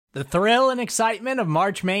The thrill and excitement of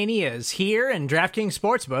March Mania is here, and DraftKings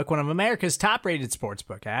Sportsbook, one of America's top-rated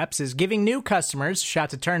sportsbook apps, is giving new customers a shot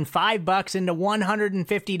to turn $5 into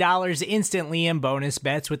 $150 instantly in bonus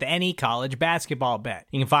bets with any college basketball bet.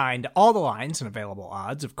 You can find all the lines and available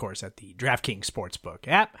odds, of course, at the DraftKings Sportsbook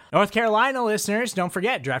app. North Carolina listeners, don't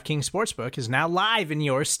forget, DraftKings Sportsbook is now live in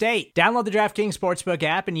your state. Download the DraftKings Sportsbook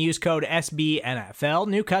app and use code SBNFL.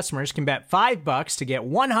 New customers can bet $5 to get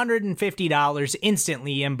 $150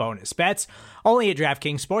 instantly in bonus bets, only at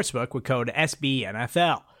DraftKings Sportsbook with code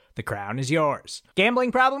SBNFL. The crown is yours.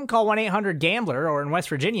 Gambling problem? Call 1-800-GAMBLER, or in West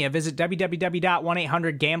Virginia, visit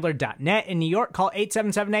www.1800gambler.net. In New York, call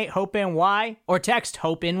 877-8-HOPE-NY or text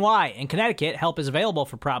HOPE-NY. In Connecticut, help is available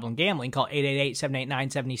for problem gambling. Call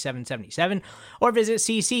 888-789-7777 or visit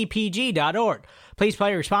ccpg.org. Please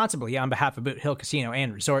play responsibly on behalf of Boot Hill Casino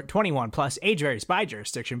and Resort. 21 plus, age varies by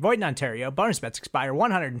jurisdiction. Void in Ontario. Bonus bets expire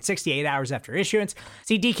 168 hours after issuance.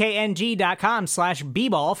 See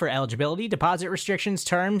dkng.com/bball for eligibility, deposit restrictions,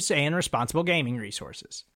 terms, and responsible gaming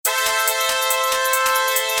resources.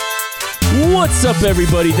 What's up,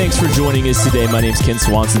 everybody? Thanks for joining us today. My name's Ken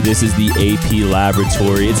Swanson. This is the AP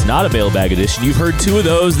Laboratory. It's not a bail bag edition. You've heard two of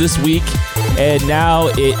those this week, and now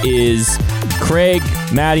it is Craig,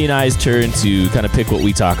 Maddie, and I's turn to kind of pick what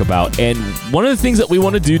we talk about. And one of the things that we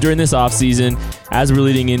want to do during this offseason, as we're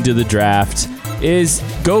leading into the draft, is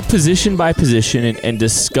go position by position and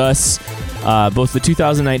discuss both the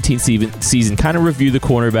 2019 season, kind of review the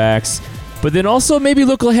cornerbacks, but then also maybe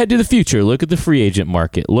look ahead to the future. Look at the free agent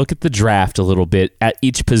market. Look at the draft a little bit at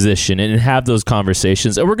each position and have those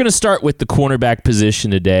conversations. And we're going to start with the cornerback position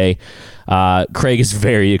today. Craig is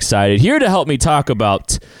very excited. Here to help me talk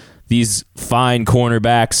about these fine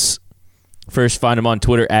cornerbacks. First, find him on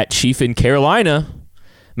Twitter at Chief in Carolina.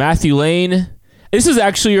 Matthew Lane. This is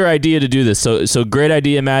actually your idea to do this. So great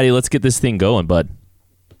idea, Matty. Let's get this thing going, bud.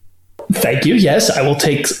 Thank you. Yes, I will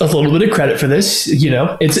take a little bit of credit for this.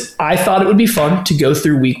 I thought it would be fun to go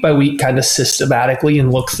through week by week, kind of systematically,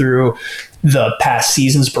 and look through the past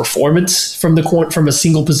season's performance from a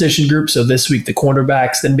single position group. So this week, the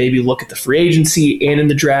cornerbacks, then maybe look at the free agency and in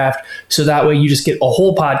the draft. So that way you just get a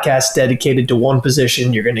whole podcast dedicated to one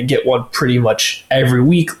position. You're going to get one pretty much every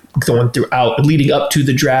week going throughout, leading up to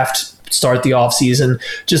the draft, start the offseason,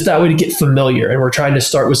 just that way to get familiar. And we're trying to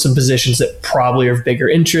start with some positions that probably are of bigger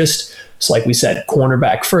interest. So like we said,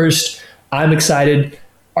 cornerback first. I'm excited.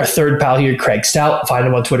 Our third pal here, Craig Stout, find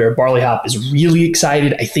him on Twitter at Barley Hop, is really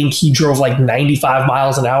excited. I think he drove like 95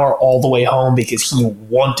 miles an hour all the way home because he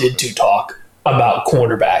wanted to talk about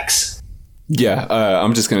cornerbacks. Yeah,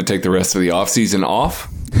 I'm just going to take the rest of the offseason off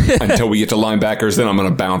until we get to linebackers. Then I'm going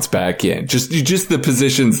to bounce back in. Just the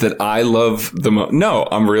positions that I love the most. No,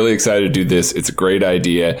 I'm really excited to do this. It's a great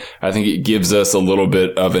idea. I think it gives us a little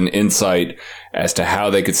bit of an insight as to how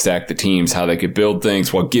they could stack the teams, how they could build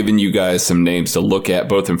things, while giving you guys some names to look at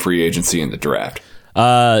both in free agency and the draft.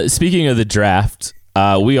 Speaking of the draft,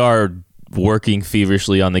 we are working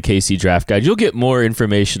feverishly on the KC draft guide. You'll get more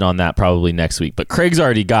information on that probably next week. But Craig's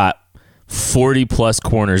already got 40 plus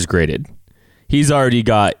corners graded. He's already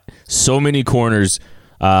got so many corners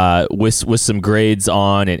with some grades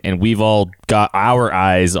on, and we've all got our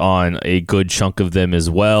eyes on a good chunk of them as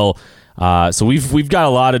well. So we've got a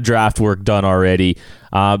lot of draft work done already.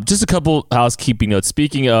 Just a couple housekeeping notes.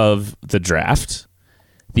 Speaking of the draft,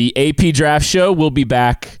 the AP Draft Show will be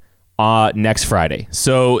back next Friday.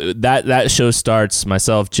 So that show starts.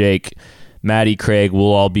 Myself, Jake, Maddie, Craig,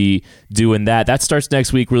 we'll all be doing that. That starts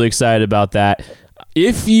next week. Really excited about that.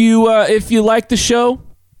 If you like the show,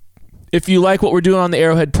 if you like what we're doing on the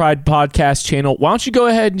Arrowhead Pride podcast channel, why don't you go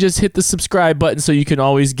ahead and just hit the subscribe button so you can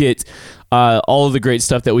always get all of the great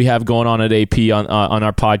stuff that we have going on at AP on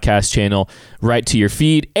our podcast channel right to your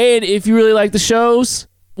feed. And if you really like the shows,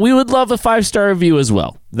 we would love a 5-star review as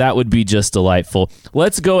well. That would be just delightful.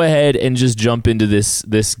 Let's go ahead and just jump into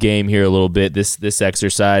this game here a little bit, this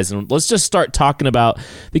exercise, and let's just start talking about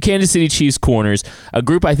the Kansas City Chiefs corners, a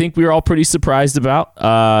group I think we were all pretty surprised about.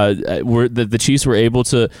 The Chiefs were able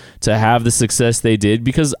to have the success they did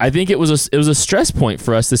because I think it was a stress point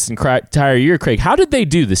for us this entire year. Craig, how did they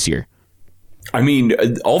do this year? I mean,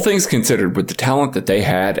 all things considered, with the talent that they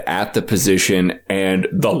had at the position and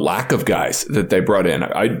the lack of guys that they brought in,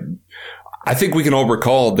 I think we can all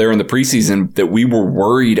recall there in the preseason that we were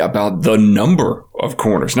worried about the number of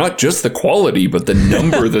corners, not just the quality, but the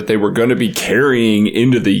number that they were going to be carrying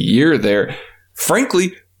into the year there.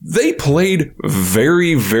 Frankly, they played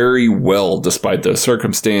very, very well despite those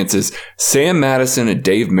circumstances. Sam Madison and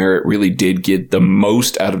Dave Merritt really did get the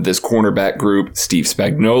most out of this cornerback group. Steve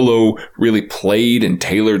Spagnuolo really played and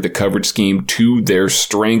tailored the coverage scheme to their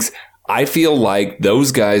strengths. I feel like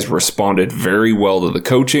those guys responded very well to the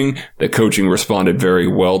coaching. The coaching responded very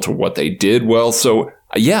well to what they did well. So,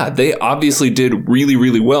 yeah, they obviously did really,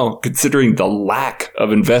 really well considering the lack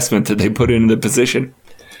of investment that they put into the position.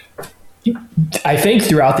 I think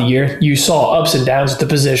throughout the year, you saw ups and downs at the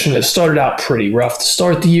position. It started out pretty rough to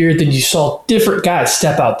start the year. Then you saw different guys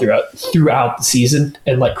step out throughout the season.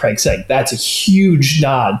 And like Craig said, that's a huge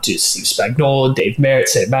nod to Steve Spagnuolo, Dave Merritt,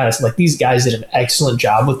 Sam Madison. Like, these guys did an excellent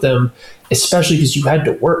job with them, especially because you had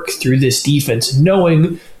to work through this defense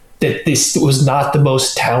knowing that this was not the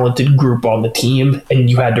most talented group on the team,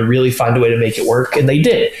 and you had to really find a way to make it work. And they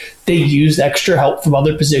did. They used extra help from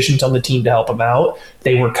other positions on the team to help them out.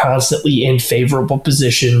 They were constantly in favorable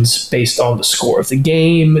positions based on the score of the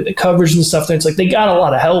game, the coverage and stuff. It's like they got a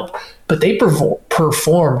lot of help, but they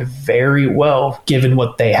performed very well given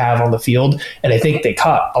what they have on the field. And I think they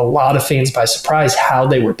caught a lot of fans by surprise how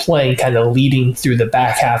they were playing, kind of leading through the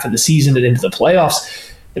back half of the season and into the playoffs.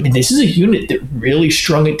 I mean, this is a unit that really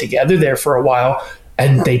strung it together there for a while,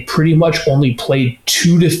 and they pretty much only played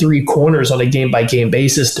 2 to 3 corners on a game-by-game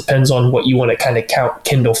basis. Depends on what you want to kind of count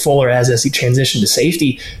Kendall Fuller as he transitioned to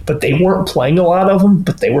safety. But they weren't playing a lot of them,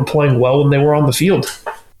 but they were playing well when they were on the field.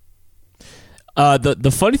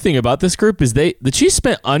 The funny thing about this group is the Chiefs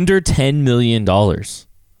spent under $10 million.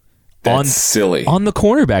 That's silly. On the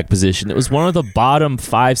cornerback position. It was one of the bottom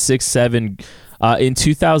 5, 6, 7 in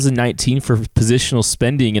 2019 for positional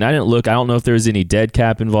spending, and I didn't look. I don't know if there was any dead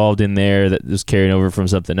cap involved in there that was carrying over from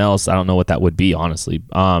something else. I don't know what that would be, honestly.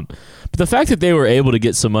 But the fact that they were able to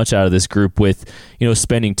get so much out of this group with,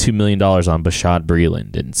 spending $2 million on Bashaud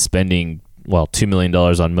Breeland and spending, $2 million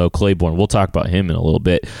on Mo Claiborne. We'll talk about him in a little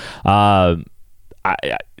bit.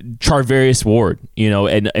 Charvarius Ward,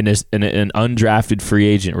 and an undrafted free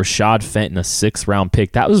agent, Rashad Fenton, a 6th-round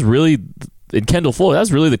pick. That was really, and Kendall Fuller, that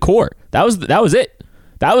was really the core. That was it.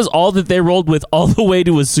 That was all that they rolled with all the way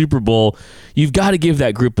to a Super Bowl. You've got to give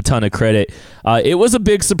that group a ton of credit. It was a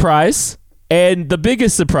big surprise, and the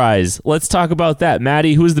biggest surprise, let's talk about that.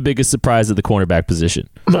 Maddie, who was the biggest surprise at the cornerback position?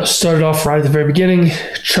 I'm going to start it off right at the very beginning.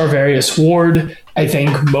 Charvarius Ward. I think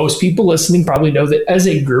most people listening probably know that as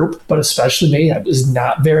a group, but especially me, I was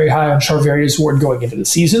not very high on Charvarius Ward going into the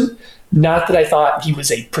season. Not that I thought he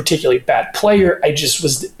was a particularly bad player. I just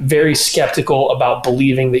was very skeptical about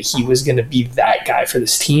believing that he was going to be that guy for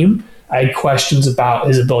this team. I had questions about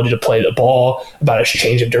his ability to play the ball, about his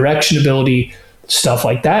change of direction ability, stuff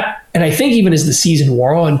like that. And I think even as the season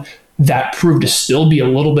wore on, that proved to still be a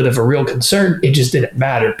little bit of a real concern. It just didn't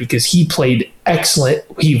matter because he played excellent.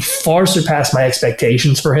 He far surpassed my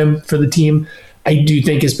expectations for him for the team. I do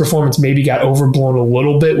think his performance maybe got overblown a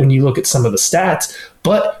little bit when you look at some of the stats,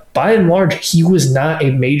 but by and large, he was not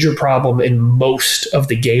a major problem in most of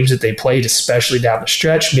the games that they played, especially down the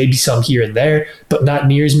stretch, maybe some here and there, but not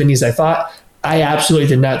near as many as I thought. I absolutely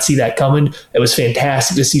did not see that coming. It was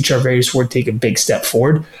fantastic to see Charvarius Ward take a big step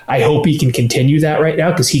forward. I hope he can continue that right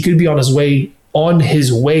now because he could be on his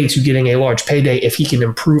way to getting a large payday if he can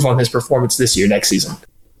improve on his performance this year, next season.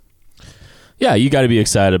 Yeah, you got to be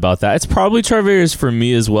excited about that. It's probably Charvarius for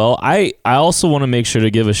me as well. I also want to make sure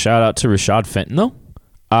to give a shout out to Rashad Fenton, though.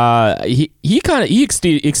 He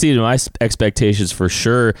exceeded my expectations for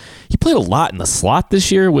sure. He played a lot in the slot this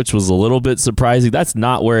year, which was a little bit surprising. That's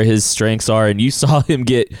not where his strengths are, and you saw him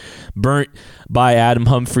get burnt by Adam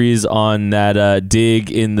Humphries on that dig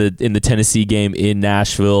in the Tennessee game in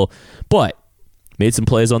Nashville, but made some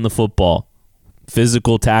plays on the football.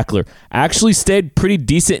 Physical tackler, actually stayed pretty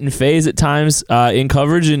decent in phase at times in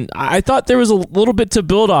coverage, and I thought there was a little bit to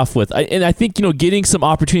build off with. And I think, getting some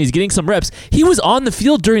opportunities, getting some reps. He was on the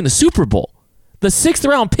field during the Super Bowl. The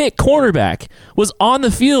 6th-round pick cornerback was on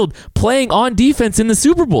the field playing on defense in the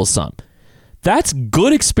Super Bowl some. That's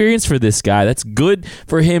good experience for this guy. That's good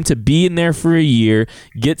for him to be in there for a year,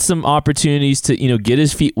 get some opportunities to, get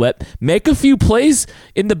his feet wet, make a few plays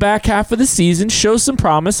in the back half of the season, show some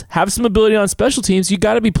promise, have some ability on special teams. You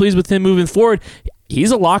got to be pleased with him moving forward.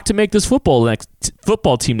 He's a lock to make this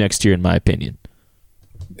football team next year, in my opinion.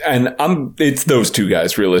 And it's those two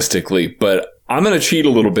guys realistically, but I'm going to cheat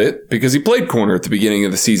a little bit because he played corner at the beginning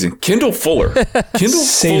of the season. Kendall Fuller.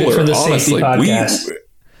 Save it for the safety podcast.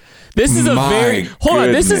 This is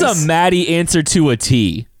This is a Maddie answer to a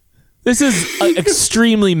T. This is an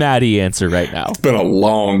extremely Maddie answer right now. It's been a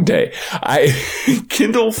long day.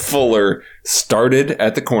 Kendall Fuller started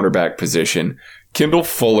at the cornerback position. Kendall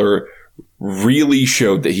Fuller really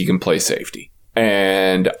showed that he can play safety.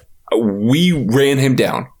 And we ran him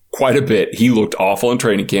down quite a bit. He looked awful in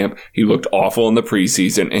training camp. He looked awful in the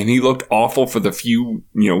preseason, and he looked awful for the few,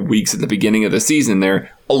 weeks at the beginning of the season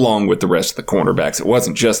there, along with the rest of the cornerbacks. It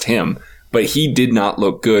wasn't just him. but he did not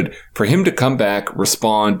look good. For him to come back,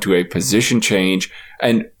 respond to a position change,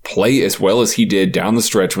 and play as well as he did down the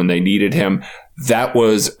stretch when they needed him, that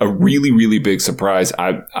was a really, really big surprise.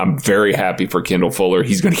 I'm very happy for Kendall Fuller.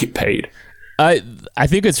 He's going to get paid. I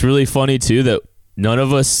think it's really funny, too, that none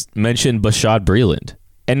of us mentioned Bashaud Breeland,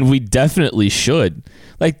 and we definitely should.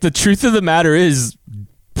 Like, the truth of the matter is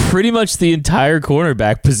pretty much the entire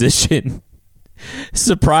cornerback position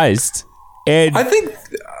surprised. And I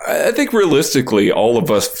think realistically, all of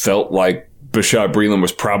us felt like Bashaud Breeland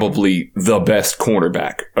was probably the best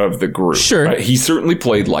cornerback of the group. Sure. He certainly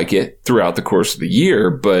played like it throughout the course of the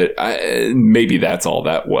year, but maybe that's all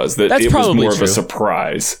that was. That's it was more of a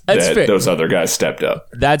surprise that those other guys stepped up.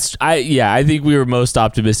 I think we were most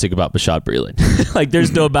optimistic about Bashaud Breeland. Like,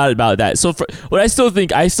 there's no doubt about that. So I still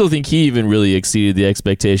think he even really exceeded the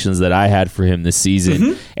expectations that I had for him this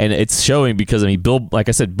season. And it's showing because, I mean, Bill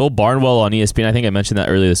Barnwell on ESPN, I think I mentioned that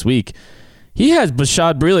earlier this week, he has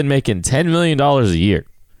Bashaud Breeland making $10 million a year.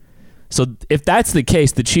 So if that's the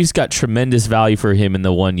case, the Chiefs got tremendous value for him in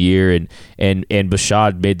the 1 year, and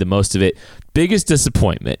Bashaud made the most of it. Biggest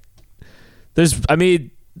disappointment. It's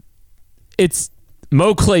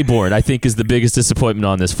Mo Claiborne, I think, is the biggest disappointment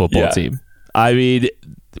on this football team. I mean,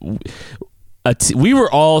 we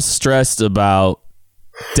were all stressed about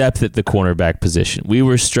depth at the cornerback position. We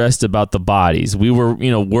were stressed about the bodies. We were,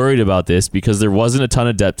 worried about this because there wasn't a ton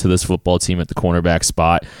of depth to this football team at the cornerback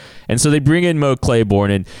spot. And so they bring in Mo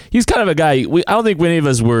Claiborne, and he's kind of a guy, I don't think any of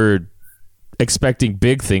us were expecting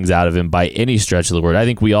big things out of him by any stretch of the word. I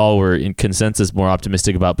think we all were in consensus more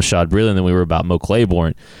optimistic about Bashaud Breeland than we were about Mo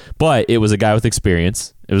Claiborne. But it was a guy with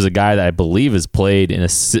experience. It was a guy that I believe has played in a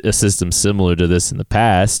system similar to this in the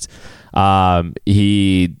past.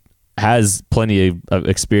 He has plenty of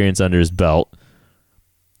experience under his belt.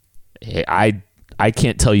 I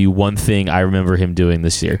can't tell you one thing I remember him doing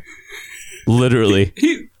this year. Literally.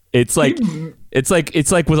 It's like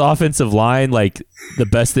with offensive line, like the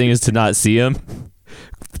best thing is to not see him.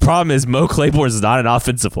 The problem is Mo Claiborne is not an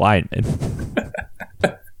offensive lineman.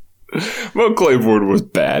 Mo Claiborne was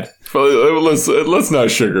bad. Let's not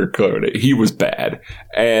sugarcoat it. He was bad.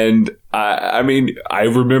 And I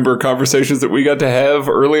remember conversations that we got to have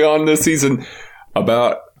early on this season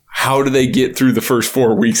about how do they get through the first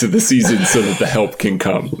 4 weeks of the season so that the help can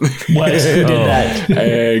come. Wes did that.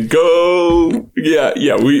 And go.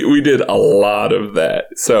 Yeah, we did a lot of that.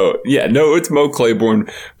 So, it's Mo Claiborne,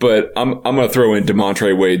 but I'm going to throw in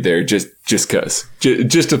DeMontre Wade there just cause.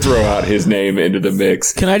 Just to throw out his name into the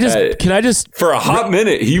mix. Can I just for a hot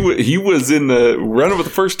minute he was in the running with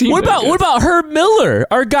the first team. What about Herb Miller?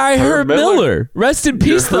 Our guy Herb Miller. Rest in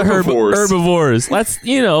peace, the herbivores. Let's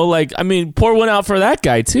pour one out for that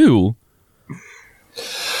guy too.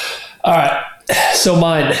 All right. So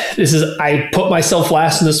I put myself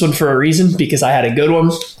last in this one for a reason because I had a good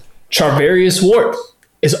one. Charvarius Ward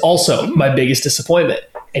is also my biggest disappointment.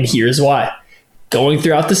 And here's why. Going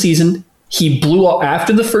throughout the season, he blew up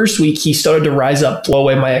after the first week. He started to rise up, blow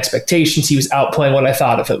away my expectations. He was outplaying what I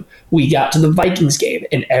thought of him. We got to the Vikings game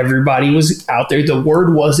and everybody was out there. The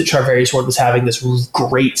word was that Charvarius Ward was having this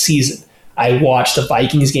great season. I watched the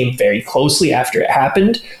Vikings game very closely after it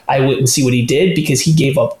happened. I went and see what he did because he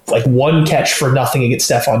gave up like one catch for nothing against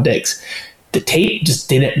Stephon Diggs. The tape just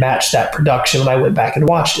didn't match that production when I went back and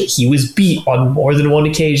watched it. He was beat on more than one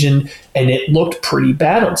occasion, and it looked pretty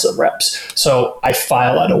bad on some reps. So I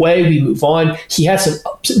file that away. We move on. He had some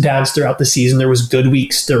ups and downs throughout the season. There was good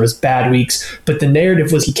weeks. There was bad weeks. But the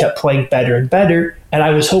narrative was he kept playing better and better, and I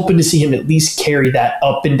was hoping to see him at least carry that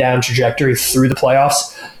up and down trajectory through the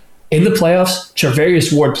playoffs. In the playoffs,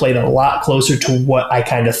 Charvarius Ward played a lot closer to what I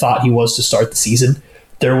kind of thought he was to start the season.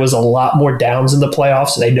 There was a lot more downs in the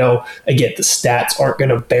playoffs, and I know, again, the stats aren't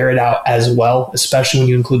going to bear it out as well, especially when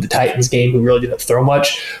you include the Titans game, who really didn't throw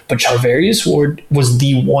much. But Charvarius Ward was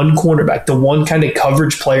the one cornerback, the one kind of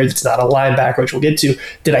coverage player that's not a linebacker, which we'll get to,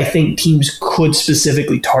 that I think teams could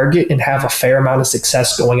specifically target and have a fair amount of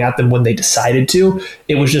success going at them when they decided to.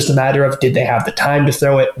 It was just a matter of, did they have the time to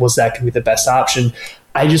throw it? Was that going to be the best option?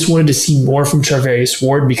 I just wanted to see more from Charvarius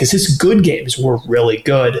Ward because his good games were really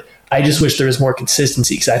good. I just wish there was more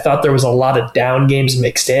consistency because I thought there was a lot of down games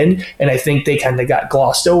mixed in, and I think they kind of got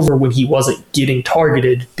glossed over when he wasn't getting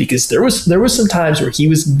targeted because there was some times where he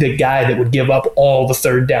was the guy that would give up all the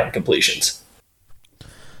third down completions. All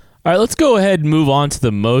right, let's go ahead and move on to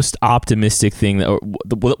the most optimistic thing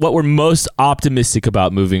what we're most optimistic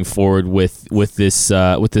about moving forward with this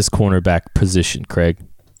cornerback position, Craig.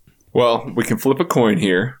 Well, we can flip a coin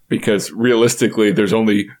here because realistically, there's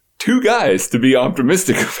only two guys to be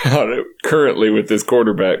optimistic about it currently with this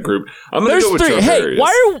quarterback group. I'm going to go with Charvarius.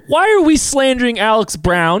 Hey, why are we slandering Alex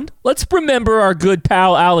Brown? Let's remember our good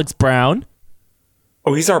pal Alex Brown.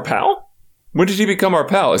 Oh, he's our pal? When did he become our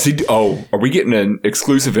pal? Are we getting an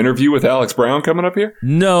exclusive interview with Alex Brown coming up here?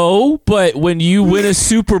 No, but when you win a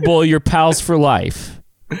Super Bowl, you're pals for life.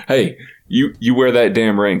 Hey, you wear that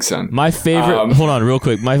damn ring, son. My favorite, hold on real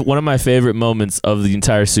quick. One of my favorite moments of the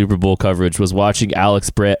entire Super Bowl coverage was watching Alex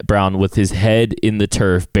Brown with his head in the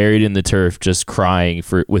turf, buried in the turf, just crying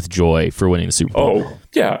with joy for winning the Super Bowl. Oh,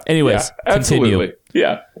 yeah. Anyways, yeah, absolutely.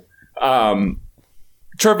 Continue. Yeah.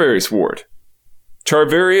 Charvarius Ward.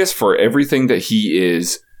 Charvarius, for everything that he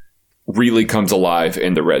is, really comes alive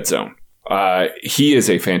in the red zone. He is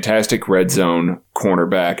a fantastic red zone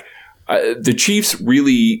cornerback. The Chiefs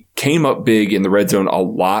really came up big in the red zone a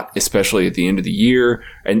lot, especially at the end of the year.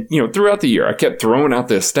 And, throughout the year, I kept throwing out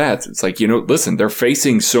those stats. It's like, listen, they're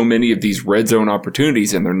facing so many of these red zone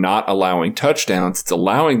opportunities and they're not allowing touchdowns. It's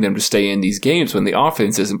allowing them to stay in these games when the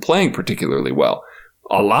offense isn't playing particularly well.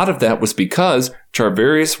 A lot of that was because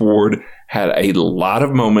Charvarius Ward had a lot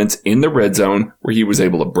of moments in the red zone where he was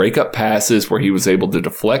able to break up passes, where he was able to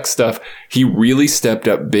deflect stuff. He really stepped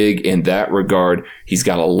up big in that regard. He's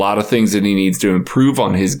got a lot of things that he needs to improve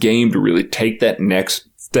on his game to really take that next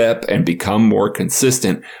step and become more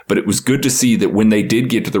consistent. But it was good to see that when they did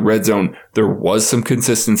get to the red zone, there was some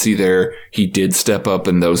consistency there. He did step up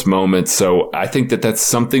in those moments. So I think that that's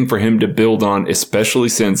something for him to build on, especially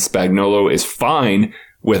since Spagnuolo is fine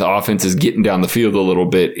with offenses getting down the field a little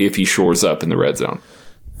bit if he shores up in the red zone.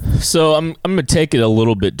 So I'm going to take it a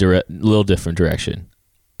little different direction.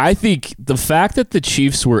 I think the fact that the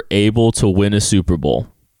Chiefs were able to win a Super Bowl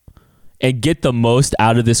and get the most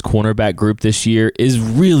out of this cornerback group this year is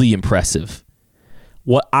really impressive.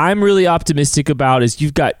 What I'm really optimistic about is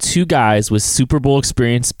you've got two guys with Super Bowl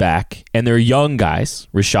experience back, and they're young guys,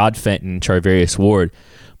 Rashad Fenton, Charvarius Ward,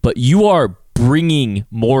 but you are bringing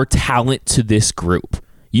more talent to this group.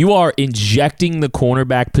 You are injecting the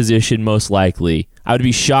cornerback position most likely. I would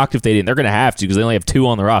be shocked if they didn't. They're going to have to because they only have two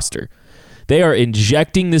on the roster. They are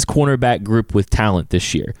injecting this cornerback group with talent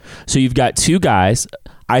this year. So you've got two guys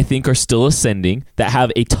I think are still ascending, that have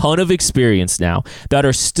a ton of experience now, that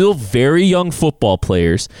are still very young football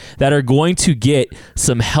players, that are going to get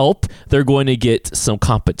some help. They're going to get some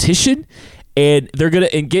competition, and they're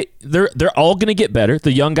all going to get better.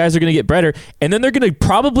 The young guys are going to get better, and then they're going to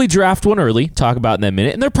probably draft one early, talk about in that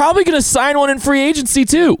minute, and they're probably going to sign one in free agency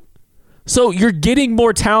too. So you're getting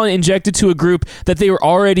more talent injected to a group that they were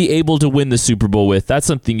already able to win the Super Bowl with. That's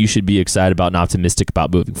something you should be excited about and optimistic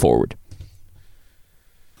about moving forward.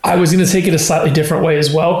 I was going to take it a slightly different way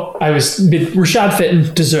as well. Rashad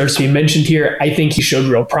Fenton deserves to be mentioned here. I think he showed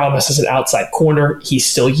real promise as an outside corner. He's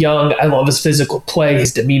still young. I love his physical play,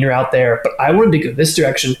 his demeanor out there. But I wanted to go this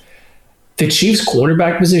direction. The Chiefs'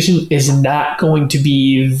 cornerback position is not going to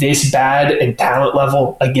be this bad in talent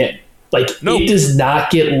level again. It does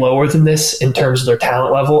not get lower than this in terms of their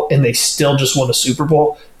talent level, and they still just won a Super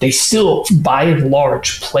Bowl. They still, by and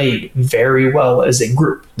large, played very well as a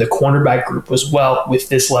group. The cornerback group was well with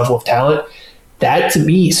this level of talent. That, to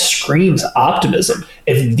me, screams optimism.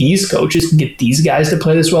 If these coaches can get these guys to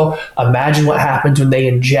play this well, imagine what happens when they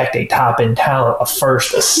inject a top-end talent, a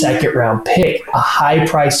first, a second-round pick, a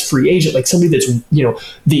high-priced free agent, like somebody that's,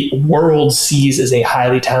 the world sees as a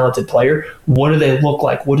highly talented player. What do they look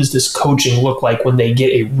like? What does this coaching look like when they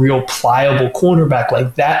get a real pliable cornerback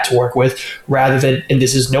like that to work with, rather than, and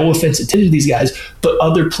this is no offense intended to these guys, but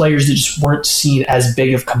other players that just weren't seen as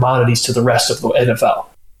big of commodities to the rest of the NFL?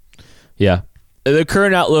 Yeah. The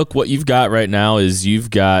current outlook, what you've got right now is you've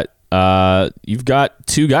got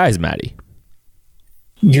two guys, Matty.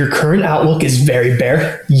 Your current outlook is very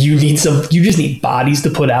bare. You just need bodies to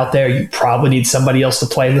put out there. You probably need somebody else to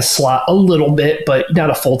play in the slot a little bit, but not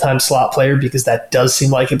a full-time slot player, because that does seem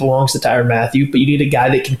like it belongs to Tyrann Mathieu. But you need a guy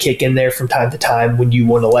that can kick in there from time to time when you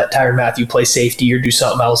want to let Tyrann Mathieu play safety or do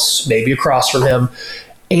something else, maybe across from him.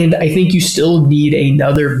 And I think you still need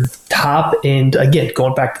another top end. Again,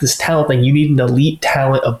 going back to this talent thing, you need an elite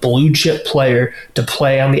talent, a blue chip player to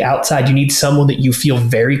play on the outside. You need someone that you feel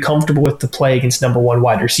very comfortable with to play against number one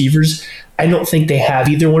wide receivers. I don't think they have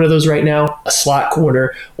either one of those right now, a slot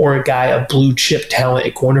corner or a guy, a blue chip talent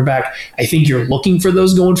at cornerback. I think you're looking for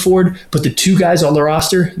those going forward, but the two guys on the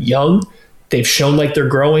roster, young, they've shown like they're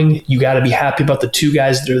growing. You got to be happy about the two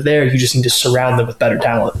guys that are there. You just need to surround them with better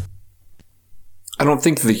talent. I don't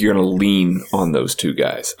think that you're going to lean on those two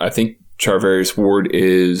guys. I think Charvarius Ward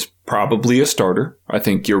is probably a starter. I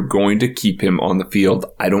think you're going to keep him on the field.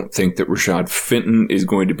 I don't think that Rashad Fenton is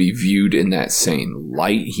going to be viewed in that same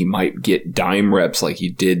light. He might get dime reps like he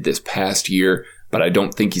did this past year, but I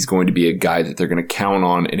don't think he's going to be a guy that they're going to count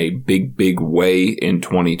on in a big, big way in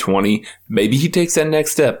 2020. Maybe he takes that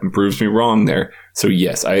next step and proves me wrong there. So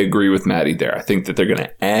yes, I agree with Maddie there. I think that they're going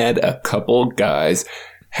to add a couple guys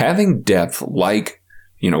having depth like,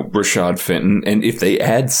 Rashad Fenton. And if they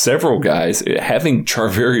add several guys, having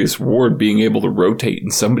Charvarius Ward being able to rotate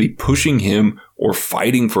and somebody pushing him or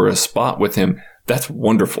fighting for a spot with him, that's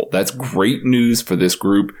wonderful. That's great news for this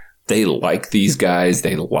group. They like these guys.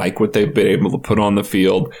 They like what they've been able to put on the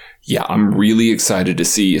field. Yeah, I'm really excited to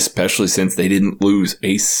see, especially since they didn't lose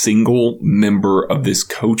a single member of this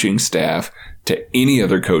coaching staff to any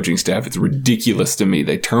other coaching staff. It's ridiculous to me.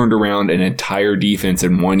 They turned around an entire defense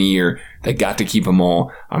in 1 year. They got to keep them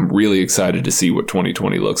all. I'm really excited to see what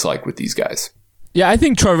 2020 looks like with these guys. Yeah, I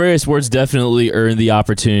think Charvarius Ward's definitely earned the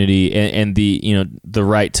opportunity and the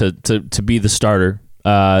right to be the starter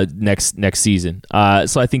next season.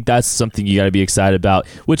 So I think that's something you got to be excited about,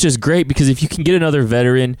 which is great because if you can get another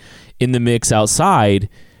veteran in the mix outside,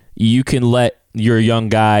 you can let your young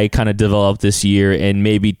guy kind of develop this year, and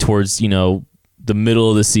maybe towards the middle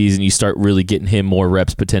of the season you start really getting him more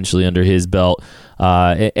reps potentially under his belt,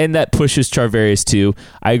 and that pushes Charvarius too.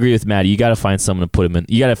 I agree with Maddie. You got to find someone to put him in.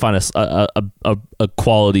 You got to find a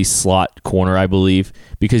quality slot corner, I believe,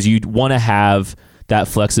 because you want to have that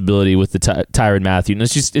flexibility with the Tyrann Mathieu. And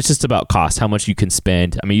it's just about cost, how much you can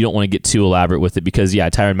spend. I mean, you don't want to get too elaborate with it because,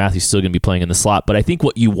 Tyrann Mathieu's still going to be playing in the slot. But I think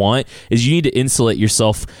what you want is you need to insulate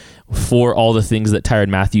yourself for all the things that Tyrann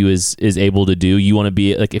Mathieu is able to do. You want to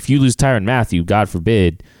be, like, if you lose Tyrann Mathieu, God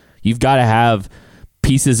forbid, you've got to have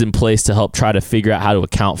pieces in place to help try to figure out how to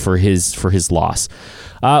account for his loss.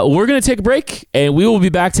 We're going to take a break, and we will be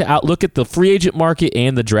back to outlook at the free agent market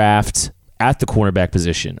and the draft at the cornerback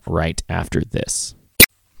position right after this.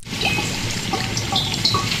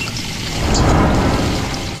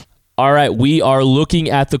 All right, we are looking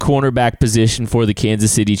at the cornerback position for the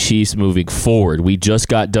Kansas City Chiefs moving forward. We just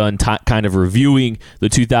got done kind of reviewing the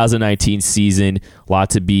 2019 season. A lot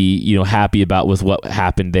to be happy about with what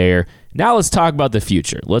happened there. Now let's talk about the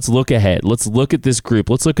future. Let's look ahead. Let's look at this group.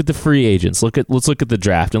 Let's look at the free agents. Let's look at the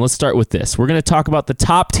draft, and let's start with this. We're going to talk about the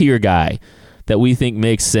top tier guy that we think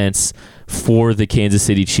makes sense for the Kansas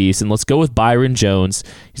City Chiefs. And let's go with Byron Jones.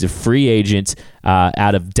 He's a free agent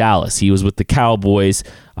out of Dallas. He was with the Cowboys.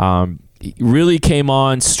 He really came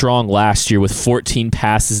on strong last year with 14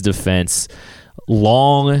 passes defense.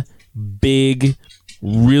 Long, big,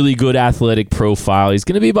 really good athletic profile. He's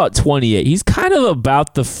going to be about 28. He's kind of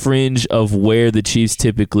about the fringe of where the Chiefs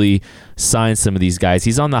typically sign some of these guys.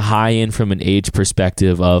 He's on the high end from an age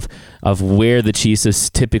perspective of where the Chiefs has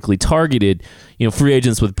typically targeted, free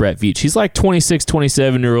agents with Brett Veach. He's like 26,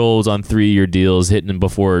 27-year-olds on 3-year deals, hitting them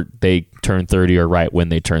before they turn 30 or right when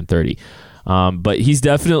they turn 30. But he's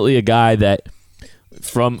definitely a guy that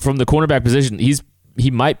from the cornerback position, he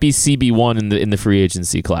might be CB1 in the free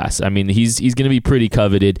agency class. I mean, he's going to be pretty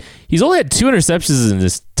coveted. He's only had 2 interceptions in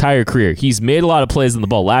his entire career. He's made a lot of plays on the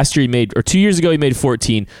ball. 2 years ago he made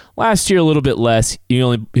 14. Last year a little bit less. He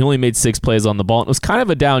only made 6 plays on the ball. It was kind of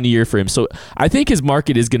a down year for him. So I think his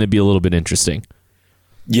market is going to be a little bit interesting.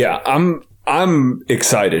 Yeah, I'm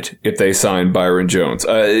excited if they sign Byron Jones.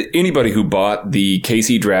 Anybody who bought the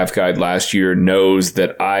KC draft guide last year knows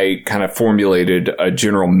that I kind of formulated a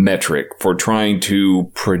general metric for trying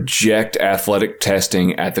to project athletic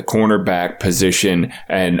testing at the cornerback position.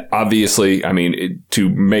 And obviously, to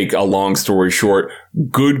make a long story short,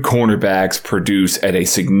 good cornerbacks produce at a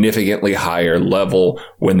significantly higher level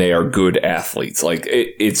when they are good athletes. Like,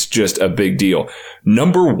 it's just a big deal.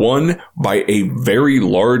 Number one, by a very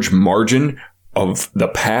large margin of the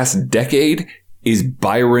past decade, is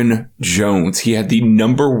Byron Jones. He had the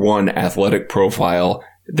number 1 athletic profile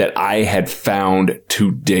that I had found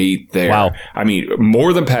to date there. Wow.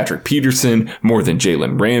 More than Patrick Peterson, more than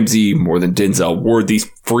Jalen Ramsey, more than Denzel Ward, these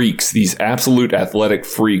freaks, these absolute athletic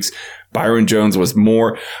freaks. Byron Jones was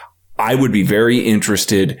more. I would be very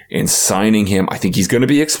interested in signing him. I think he's going to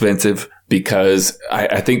be expensive because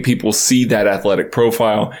I think people see that athletic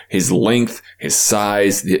profile, his length, his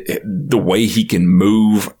size, the way he can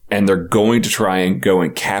move, and they're going to try and go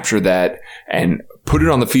and capture that and put it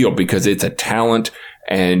on the field because it's a talent.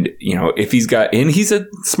 And, if he's a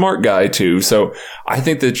smart guy too. So I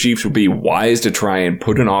think the Chiefs would be wise to try and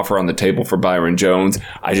put an offer on the table for Byron Jones.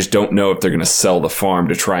 I just don't know if they're going to sell the farm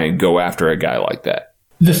to try and go after a guy like that.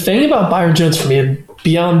 The thing about Byron Jones for me,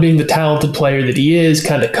 beyond being the talented player that he is,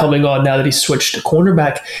 kind of coming on now that he's switched to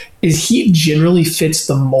cornerback, is he generally fits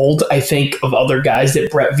the mold, I think, of other guys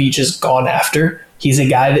that Brett Veach has gone after. He's a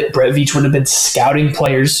guy that Brett Veach would have been scouting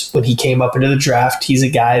players when he came up into the draft. He's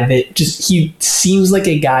a guy that he seems like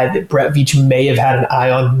a guy that Brett Veach may have had an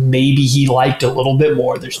eye on. Maybe he liked a little bit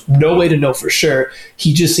more. There's no way to know for sure.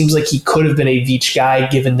 He just seems like he could have been a Veach guy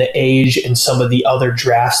given the age and some of the other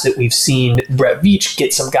drafts that we've seen Brett Veach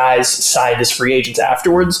get some guys signed as free agents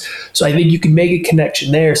afterwards. So I think you can make a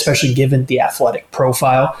connection there, especially given the athletic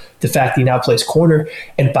profile, the fact that he now plays corner.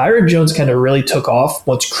 And Byron Jones kind of really took off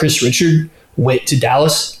once Chris Richard went to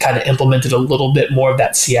Dallas, kind of implemented a little bit more of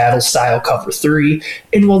that Seattle-style cover three.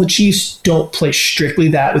 And while the Chiefs don't play strictly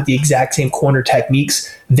that with the exact same corner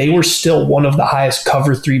techniques, they were still one of the highest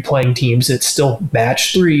cover three playing teams. It's still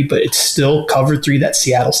match three, but it's still cover three, that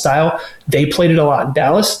Seattle style. They played it a lot in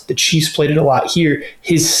Dallas. The Chiefs played it a lot here.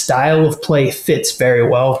 His style of play fits very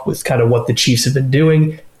well with kind of what the Chiefs have been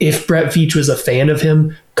doing. If Brett Veach was a fan of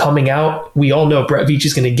him coming out, we all know Brett Veach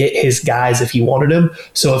is going to get his guys if he wanted him.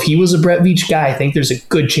 So if he was a Brett Veach guy, I think there's a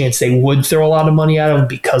good chance they would throw a lot of money at him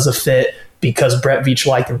because of fit, because Brett Veach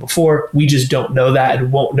liked him before. We just don't know that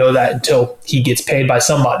and won't know that until he gets paid by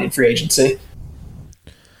somebody in free agency.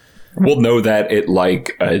 We'll know that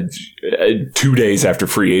at 2 days after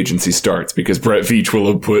free agency starts, because Brett Veach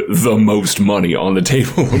will have put the most money on the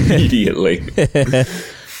table immediately.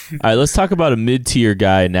 All right, let's talk about a mid-tier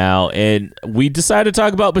guy now. And we decided to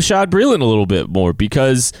talk about Bashaud Breeland a little bit more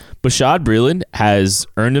because Bashaud Breeland has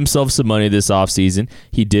earned himself some money this offseason.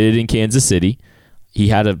 He did it in Kansas City. He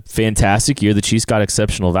had a fantastic year. The Chiefs got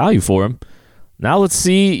exceptional value for him. Now let's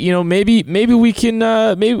see, maybe we can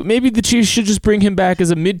maybe the Chiefs should just bring him back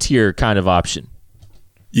as a mid-tier kind of option.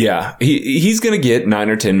 Yeah, he's going to get $9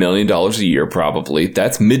 or $10 million a year probably.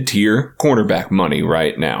 That's mid-tier cornerback money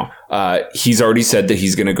right now. He's already said that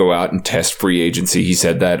he's going to go out and test free agency. He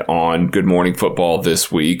said that on Good Morning Football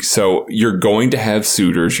this week. So you're going to have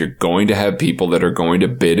suitors. You're going to have people that are going to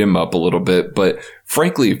bid him up a little bit. But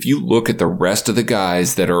frankly, if you look at the rest of the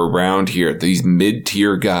guys that are around here, these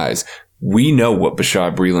mid-tier guys, we know what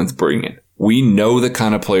Bashaud Breeland's bringing. We know the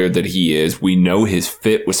kind of player that he is. We know his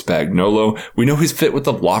fit with Spagnuolo. We know his fit with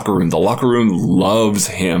the locker room. The locker room loves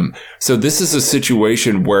him. So this is a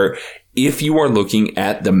situation where if you are looking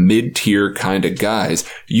at the mid-tier kind of guys,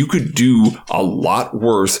 you could do a lot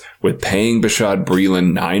worse with paying Bashaud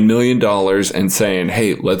Breeland $9 million and saying,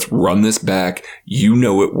 hey, let's run this back. You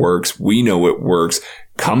know it works. We know it works.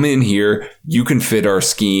 Come in here. You can fit our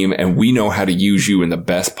scheme, and we know how to use you in the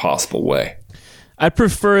best possible way. I'd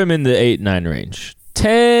prefer him in the 8-9 range.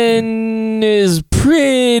 10 is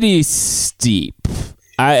pretty steep.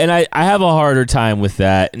 I have a harder time with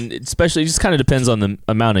that, and especially it just kind of depends on the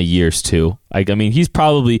amount of years too. He's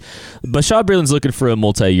probably Bashaud Breeland's looking for a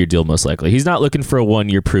multi-year deal most likely. He's not looking for a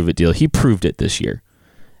 1-year prove it deal. He proved it this year,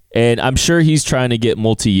 and I'm sure he's trying to get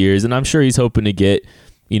multi-years, and I'm sure he's hoping to get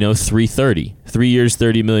 3 years,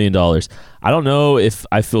 $30 million. I don't know if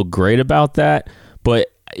I feel great about that, but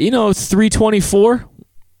 324,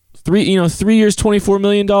 3 years, $24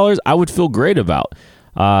 million, I would feel great about.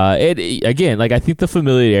 I think the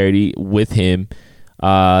familiarity with him,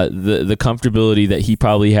 the comfortability that he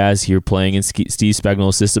probably has here playing in Steve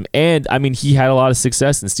Spagnuolo's system, and he had a lot of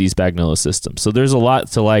success in Steve Spagnuolo's system, so there's a lot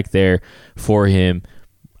to like there for him.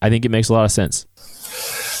 I think it makes a lot of sense.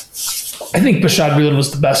 I think Bashaud Breeland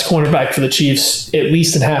was the best cornerback for the Chiefs, at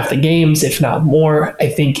least in half the games, if not more. I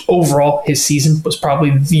think overall his season was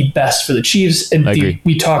probably the best for the Chiefs. And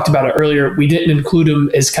we talked about it earlier. We didn't include him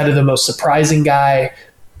as kind of the most surprising guy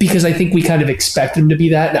because I think we kind of expected him to be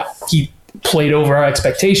that. Now, he played over our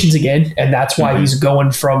expectations again, and that's why he's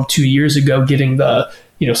going from 2 years ago getting the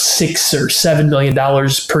 $6 or $7 million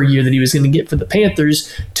per year that he was going to get for the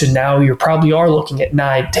Panthers to now you probably are looking at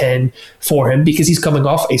 9-10 for him because he's coming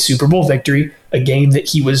off a Super Bowl victory, a game that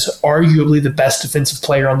he was arguably the best defensive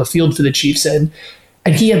player on the field for the Chiefs in,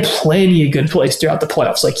 and he had plenty of good plays throughout the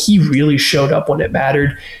playoffs. He really showed up when it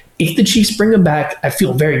mattered. If the Chiefs bring him back, I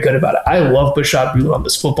feel very good about it. I love Bashaud Breeland on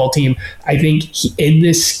this football team. I think in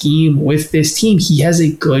this scheme with this team, he has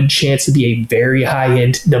a good chance to be a very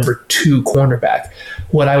high-end number 2 cornerback.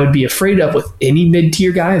 What I would be afraid of with any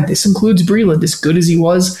mid-tier guy, and this includes Breeland, as good as he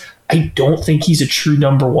was, I don't think he's a true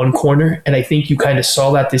number 1 corner, and I think you kind of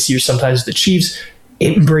saw that this year sometimes with the Chiefs.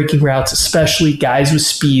 In breaking routes, especially guys with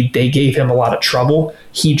speed, they gave him a lot of trouble.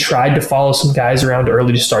 He tried to follow some guys around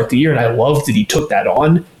early to start the year, and I loved that he took that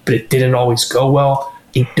on, but it didn't always go well.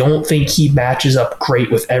 I don't think he matches up great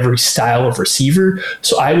with every style of receiver,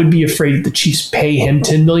 so I would be afraid that the Chiefs pay him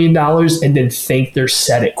 $10 million and then think they're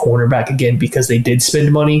set at cornerback again because they did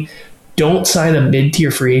spend money. Don't sign a mid-tier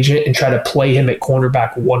free agent and try to play him at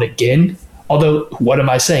cornerback 1 again. Although, what am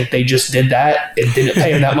I saying? They just did that and didn't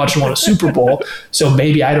pay him that much and won a Super Bowl. So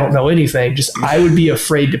maybe I don't know anything. Just I would be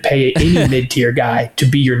afraid to pay any mid-tier guy to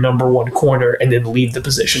be your number one corner and then leave the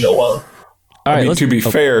position alone. I mean, to be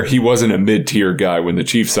fair, he wasn't a mid-tier guy when the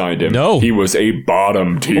Chiefs signed him. No. He was a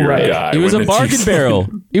bottom-tier guy. He was a bargain barrel.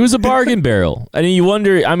 He was a bargain barrel. And you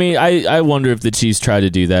wonder, I wonder if the Chiefs try to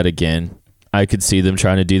do that again. I could see them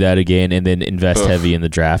trying to do that again and then invest heavy in the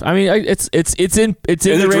draft. I mean, it's in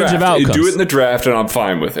the range of outcomes. Do it in the draft, and I'm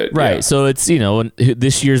fine with it. Right. Yeah. So it's,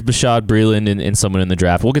 this year's Bashaud Breeland and someone in the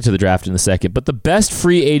draft. We'll get to the draft in a second. But the best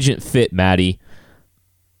free agent fit, Maddie.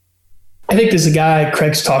 I think there's a guy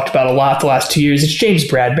Craig's talked about a lot the last 2 years. It's James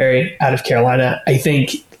Bradbury out of Carolina. I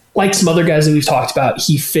think, like some other guys that we've talked about,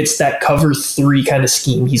 he fits that cover 3 kind of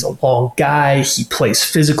scheme. He's a long guy. He plays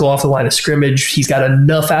physical off the line of scrimmage. He's got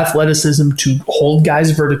enough athleticism to hold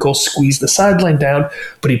guys vertical, squeeze the sideline down,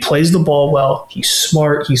 but he plays the ball well. He's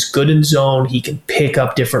smart. He's good in zone. He can pick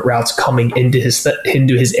up different routes coming into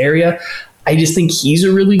his area. I just think he's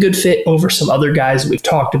a really good fit over some other guys that we've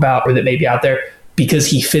talked about or that may be out there, because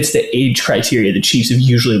he fits the age criteria the Chiefs have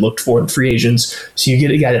usually looked for in free agents. So you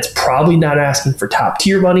get a guy that's probably not asking for top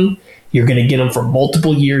tier money. You're going to get him for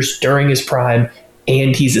multiple years during his prime,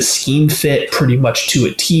 and he's a scheme fit pretty much to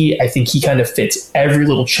a T. I think he kind of fits every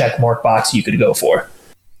little check mark box you could go for.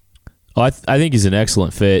 Oh, I think he's an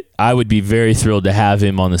excellent fit. I would be very thrilled to have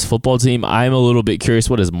him on this football team. I'm a little bit curious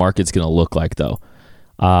what his market's going to look like, though.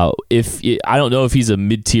 I don't know if he's a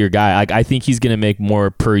mid-tier guy. I think he's going to make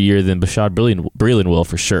more per year than Bashaud Breeland will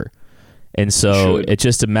for sure. And so it's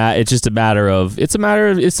just a matter of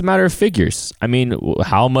figures. I mean,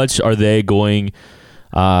 how much are they going?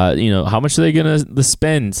 How much are they going to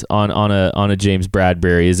spend on a James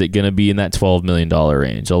Bradbury? Is it going to be in that $12 million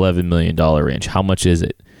range, $11 million range? How much is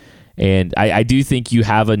it? And I do think you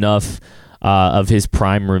have enough of his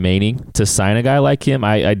prime remaining to sign a guy like him.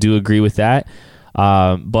 I do agree with that.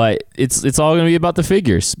 But it's all going to be about the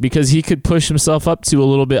figures, because he could push himself up to a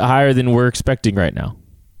little bit higher than we're expecting right now.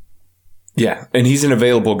 Yeah, and he's an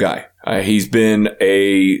available guy. He's been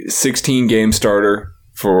a 16-game starter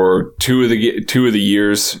for two of the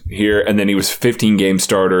years here, and then he was 15-game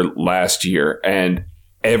starter last year. And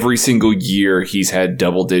every single year he's had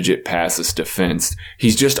double-digit passes defensed.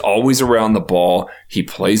 He's just always around the ball. He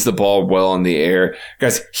plays the ball well in the air.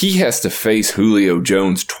 Guys, he has to face Julio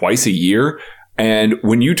Jones twice a year. And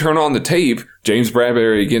when you turn on the tape, James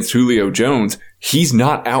Bradbury against Julio Jones, he's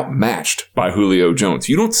not outmatched by Julio Jones.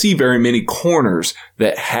 You don't see very many corners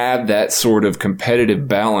that have that sort of competitive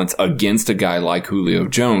balance against a guy like Julio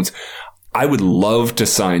Jones. I would love to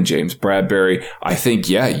sign James Bradbury. I think,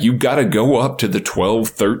 you got to go up to the 12,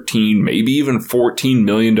 13, maybe even $14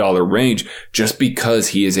 million range, just because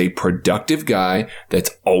he is a productive guy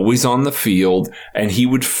that's always on the field, and he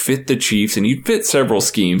would fit the Chiefs, and he'd fit several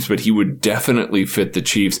schemes, but he would definitely fit the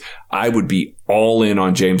Chiefs. I would be all in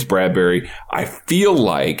on James Bradbury. I feel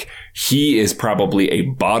like he is probably a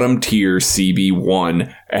bottom tier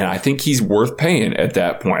CB1, and I think he's worth paying at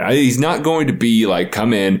that point. He's not going to be like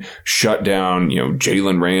come in, shut down,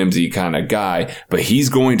 Jalen Ramsey kind of guy, but he's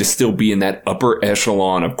going to still be in that upper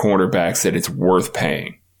echelon of cornerbacks that it's worth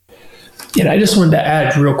paying. And I just wanted to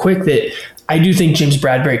add real quick that I do think James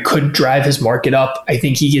Bradbury could drive his market up. I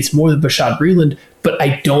think he gets more than Bashaud Breeland, but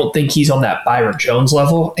I don't think he's on that Byron Jones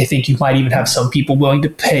level. I think you might even have some people willing to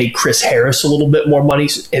pay Chris Harris a little bit more money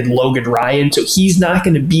and Logan Ryan. So he's not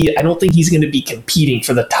going to be, I don't think he's going to be competing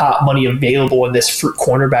for the top money available in this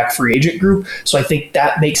cornerback free agent group. So I think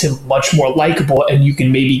that makes him much more likable, and you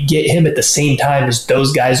can maybe get him at the same time as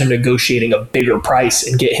those guys are negotiating a bigger price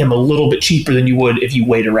and get him a little bit cheaper than you would if you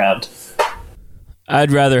wait around.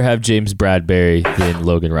 I'd rather have James Bradbury than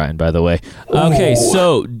Logan Ryan, by the way. Okay,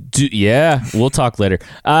 so we'll talk later.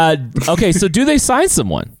 Okay, so do they sign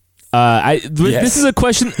someone? Yes. This is a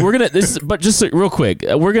question but just real quick,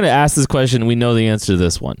 we're gonna ask this question. We know the answer to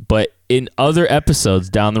this one, but in other episodes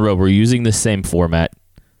down the road, we're using the same format.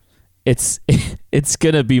 It's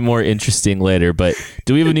gonna be more interesting later, but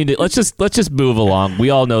do we even need to? Let's just move along. We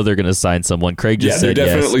all know they're gonna sign someone. Craig just said they're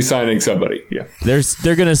definitely yes. signing somebody. Yeah,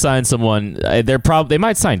 they're gonna sign someone. They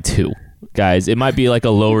might sign 2 guys. It might be like a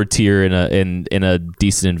lower tier in a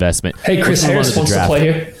decent investment. Hey, Chris Harris wants to play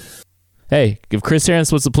here. Hey, if Chris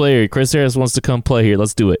Harris wants to play here, Chris Harris wants to come play here.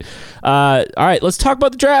 Let's do it. All right, let's talk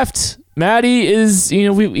about the draft. Maddie is,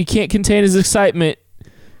 we can't contain his excitement.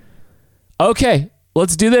 Okay.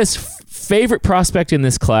 Let's do this. Favorite prospect in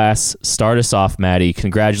this class. Start us off, Maddie.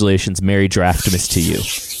 Congratulations. Merry Draftmas to you.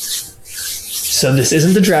 So this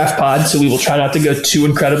isn't the draft pod, so we will try not to go too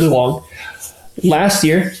incredibly long. last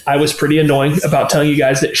year, I was pretty annoying about telling you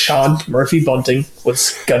guys that Sean Murphy-Bunting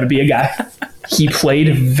was going to be a guy. He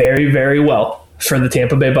played very, very well for the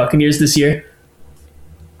Tampa Bay Buccaneers this year.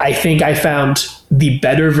 I think I found the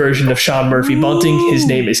better version of Sean Murphy-Bunting. His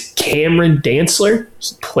name is Cameron Dantzler.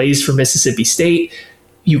 He plays for Mississippi State.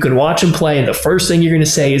 You can watch him play, and the first thing you're going to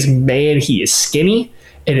say is, man, he is skinny.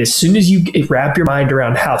 And as soon as you wrap your mind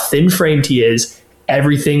around how thin-framed he is,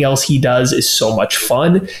 everything else he does is so much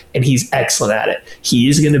fun, and he's excellent at it. He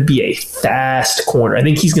is going to be a fast corner. I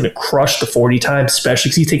think he's going to crush the 40 time, especially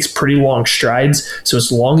because he takes pretty long strides. So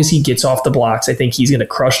as long as he gets off the blocks, I think he's going to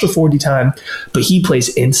crush the 40 time. But he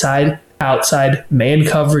plays inside, outside, man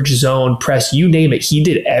coverage, zone, press, you name it. He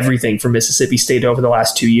did everything for Mississippi State over the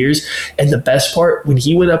last 2 years. And the best part, when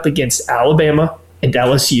he went up against Alabama and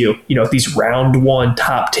LSU, these round one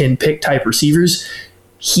top 10 pick type receivers,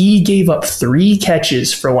 he gave up 3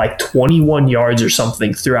 catches for like 21 yards or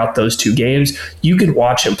something throughout those 2 games. You could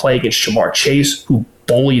watch him play against Jamar Chase, who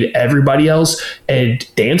bullied everybody else, and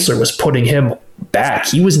Dantzler was putting him back.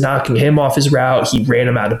 He was knocking him off his route. He ran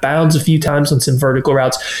him out of bounds a few times on some vertical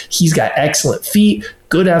routes. He's got excellent feet,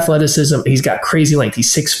 good athleticism. He's got crazy length.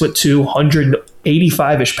 He's 6'2",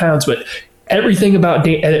 185-ish pounds, but everything about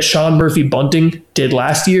Sean Murphy-Bunting did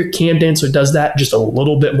last year, Cam Dantzler does that just a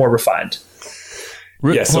little bit more refined.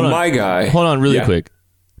 Yeah, so my guy... Hold on really quick.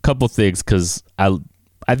 A couple things, because I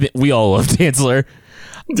think we all love Dantzler.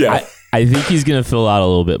 Yeah. I think he's going to fill out a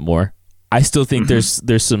little bit more. I still think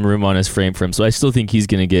there's some room on his frame for him, so I still think he's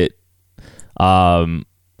going to get... I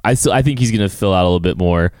think he's going to fill out a little bit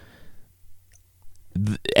more.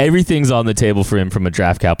 Everything's on the table for him from a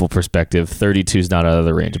draft capital perspective. 32 is not out of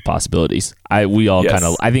the range of possibilities. I think we all kind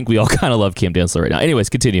of love Cam Dantzler right now. Anyways,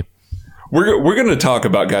 continue. We're going to talk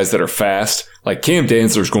about guys that are fast. Like Cam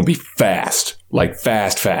Dantzler is going to be fast. Like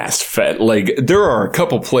fast. Like there are a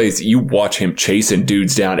couple plays that you watch him chasing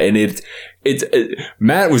dudes down, and it's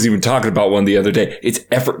Matt was even talking about one the other day. It's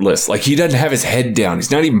effortless. Like he doesn't have his head down.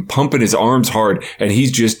 He's not even pumping his arms hard, and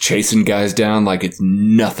he's just chasing guys down like it's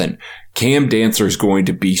nothing. Cam Dantzler is going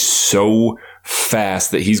to be so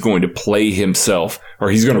fast that he's going to play himself,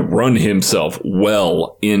 or he's going to run himself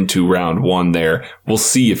well into round 1 there. We'll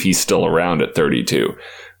see if he's still around at 32.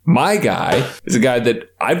 My guy is a guy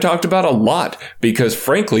that I've talked about a lot because,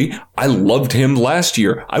 frankly, I loved him last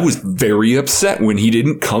year. I was very upset when he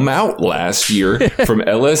didn't come out last year from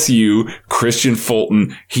LSU. Christian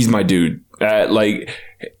Fulton, he's my dude. I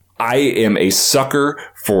am a sucker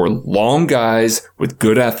for long guys with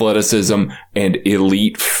good athleticism and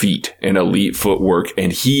elite feet and elite footwork.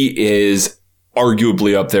 And he is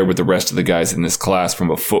arguably up there with the rest of the guys in this class from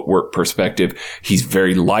a footwork perspective. He's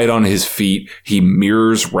very light on his feet. He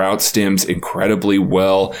mirrors route stems incredibly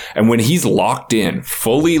well. And when he's locked in,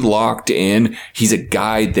 fully locked in, he's a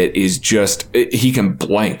guy that is just, he can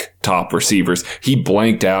blank top receivers. He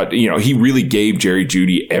blanked out, he really gave Jerry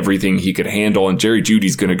Jeudy everything he could handle. And Jerry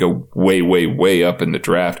Jeudy's going to go way, way, way up in the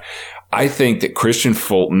draft. I think that Christian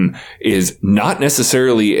Fulton is not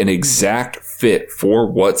necessarily an exact fit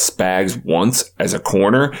for what Spags wants as a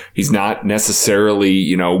corner. He's not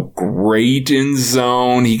necessarily, great in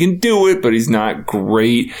zone. He can do it, but he's not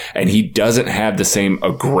great. And he doesn't have the same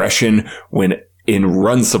aggression when in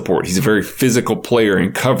run support. He's a very physical player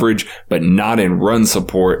in coverage, but not in run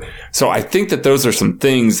support. So I think that those are some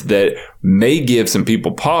things that may give some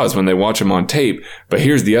people pause when they watch him on tape. But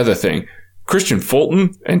here's the other thing. Christian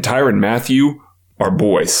Fulton and Tyrann Mathieu are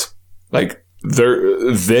boys. Like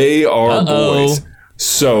they are boys.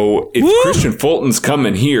 So if Christian Fulton's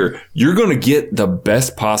coming here, you're going to get the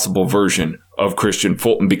best possible version of Christian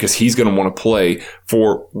Fulton because he's going to want to play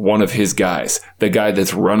for one of his guys, the guy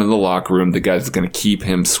that's running the locker room, the guy that's going to keep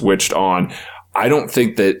him switched on. I don't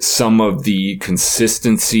think that some of the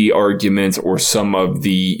consistency arguments or some of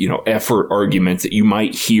the, effort arguments that you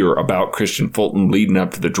might hear about Christian Fulton leading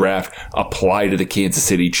up to the draft apply to the Kansas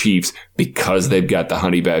City Chiefs because they've got the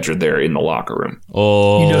Honey Badger there in the locker room.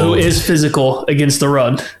 Oh, you know who is physical against the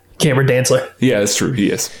run? Cameron Dantzler. Yeah, that's true. He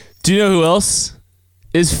is. Do you know who else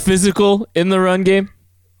is physical in the run game?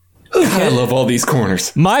 God, I love all these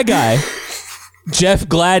corners. My guy, Jeff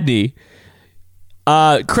Gladney.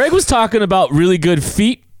 Craig was talking about really good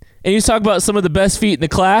feet, and he was talking about some of the best feet in the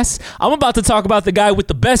class. I'm about to talk about the guy with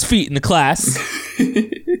the best feet in the class.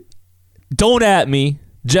 Don't at me.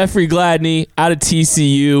 Jeffrey Gladney out of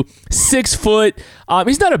TCU, 6 foot.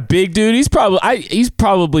 He's not a big dude. He's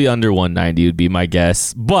probably under 190 would be my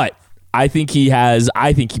guess. But I think he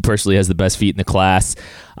personally has the best feet in the class.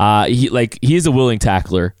 He is a willing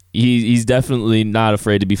tackler. He's definitely not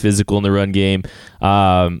afraid to be physical in the run game.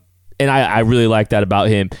 And I really like that about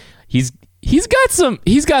him. he's got some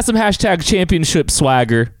hashtag championship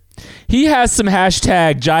swagger. He has some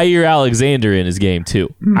hashtag Jair Alexander in his game too.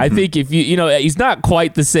 Mm-hmm. I think if he's not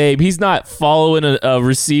quite the same. He's not following a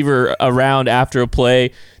receiver around after a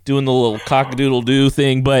play, doing the little cock-a-doodle-doo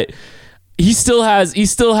thing, but he still has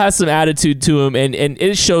some attitude to him, and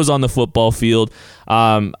it shows on the football field.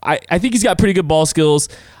 I think he's got pretty good ball skills.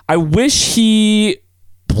 I wish he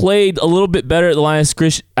played a little bit better at the line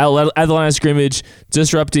of scrimmage,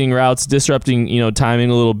 disrupting routes, disrupting timing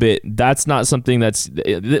a little bit. That's not something that's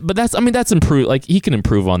improved. Like, he can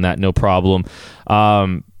improve on that, no problem.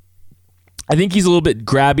 I think he's a little bit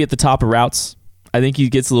grabby at the top of routes. I think he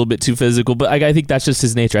gets a little bit too physical, but I think that's just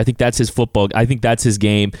his nature. I think that's his football. I think that's his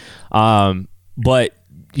game. But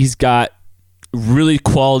he's got really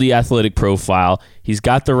quality athletic profile. He's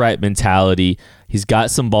got the right mentality. He's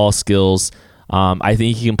got some ball skills. I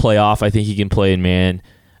think he can play off. I think he can play in man.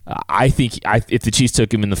 I think if the Chiefs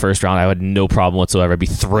took him in the first round, I would have no problem whatsoever. I'd be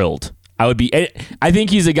thrilled. I think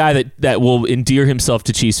he's a guy that will endear himself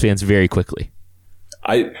to Chiefs fans very quickly.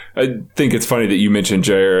 I think it's funny that you mentioned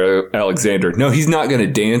Jair Alexander. No, he's not going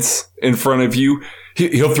to dance in front of you.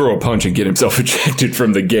 He'll throw a punch and get himself ejected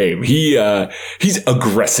from the game. He's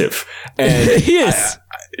aggressive, and he is.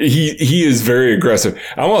 He is very aggressive.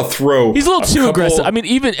 I want to throw. He's a little too aggressive. I mean,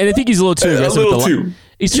 and I think he's a little too aggressive. A little too.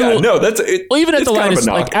 That's it. Well, even at the line,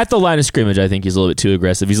 at the line of scrimmage, I think he's a little bit too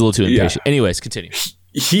aggressive. He's a little too impatient. Yeah. Anyways, continue.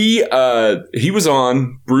 He was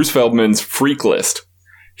on Bruce Feldman's freak list.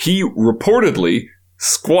 He reportedly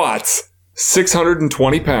squats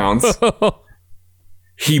 620 pounds.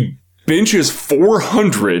 He benches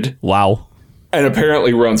 400. Wow. And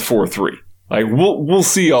apparently runs 4.3. Like, we'll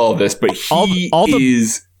see all of this, but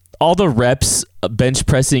all the reps bench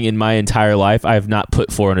pressing in my entire life, I have not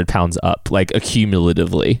put 400 pounds up, like,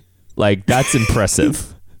 accumulatively. Like, that's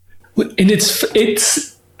impressive. And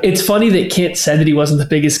it's funny that Kent said that he wasn't the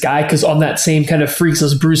biggest guy, because on that same kind of freaks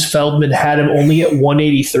list, Bruce Feldman had him only at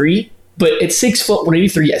 183. But at 6 foot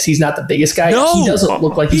 183, yes, he's not the biggest guy. No, he doesn't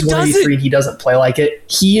look like he's 183, and he doesn't play like it.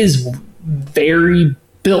 He is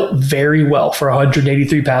built very well for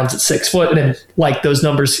 183 pounds at 6 foot. And then, like those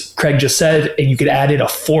numbers Craig just said, and you could add in a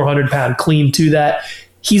 400-pound clean to that.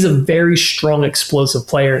 He's a very strong, explosive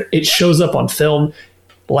player. It shows up on film.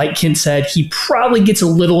 Like Kent said, he probably gets a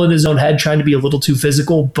little in his own head trying to be a little too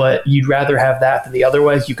physical, but you'd rather have that than the other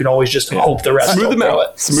way. You can always just hope the rest smooth them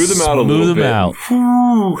out. Smooth them out a little bit.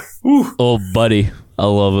 Oh, buddy. I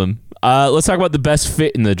love him. Let's talk about the best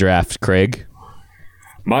fit in the draft, Craig.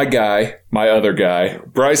 My guy, my other guy,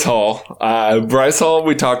 Bryce Hall. Bryce Hall,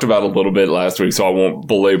 we talked about a little bit last week, so I won't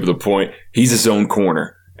belabor the point. He's his own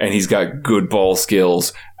corner, and he's got good ball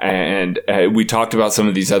skills. And we talked about some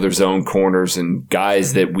of these other zone corners and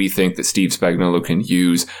guys that we think that Steve Spagnuolo can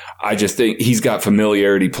use. I just think he's got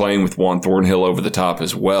familiarity playing with Juan Thornhill over the top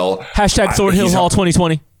as well. Hashtag Thornhill Hall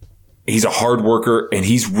 2020. He's a hard worker, and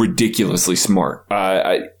he's ridiculously smart.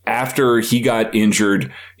 After he got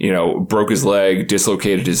injured, broke his leg,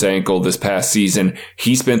 dislocated his ankle this past season,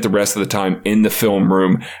 he spent the rest of the time in the film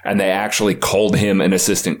room, and they actually called him an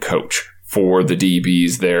assistant coach for the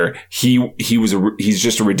DBs there. He's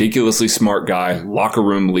just a ridiculously smart guy, locker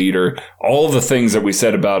room leader, all the things that we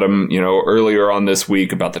said about him, earlier on this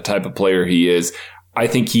week about the type of player he is. I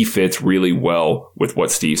think he fits really well with what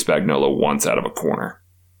Steve Spagnuolo wants out of a corner.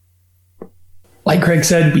 Like Craig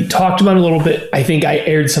said, we talked about it a little bit. I think I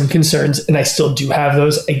aired some concerns, and I still do have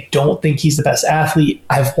those. I don't think he's the best athlete.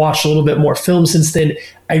 I've watched a little bit more film since then.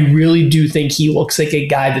 I really do think he looks like a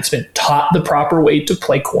guy that's been taught the proper way to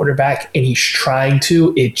play cornerback, and he's trying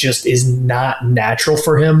to. It just is not natural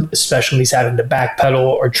for him, especially when he's having to backpedal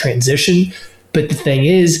or transition. But the thing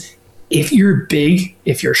is, if you're big,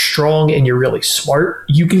 if you're strong, and you're really smart,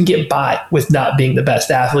 you can get by with not being the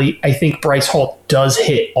best athlete. I think Bryce Hall does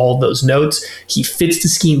hit all those notes. He fits the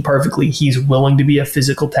scheme perfectly. He's willing to be a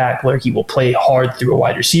physical tackler. He will play hard through a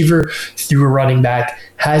wide receiver, through a running back,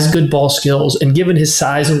 has good ball skills, and given his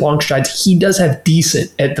size and long strides, he does have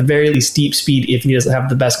decent, at the very least, deep speed if he doesn't have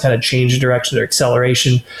the best kind of change of direction or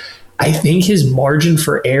acceleration. I think his margin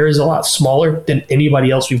for error is a lot smaller than anybody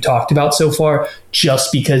else we've talked about so far,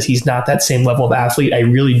 just because he's not that same level of athlete. I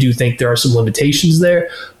really do think there are some limitations there,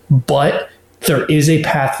 but there is a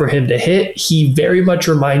path for him to hit. He very much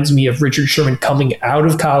reminds me of Richard Sherman coming out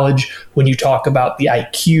of college. When you talk about the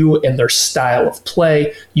IQ and their style of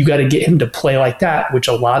play, you got to get him to play like that, which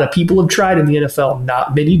a lot of people have tried in the NFL.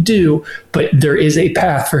 Not many do, but there is a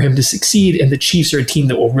path for him to succeed, and the Chiefs are a team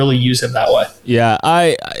that will really use him that way. Yeah,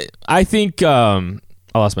 I think I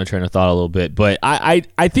lost my train of thought a little bit, but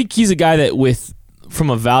I think he's a guy that,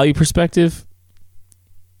 from a value perspective,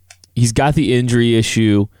 he's got the injury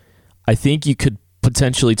issue. I think you could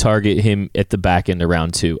potentially target him at the back end of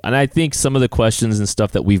round 2. And I think some of the questions and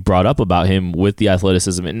stuff that we've brought up about him with the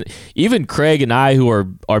athleticism, and even Craig and I, who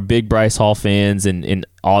are big Bryce Hall fans and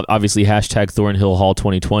obviously hashtag Thornhill Hall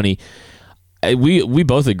 2020, we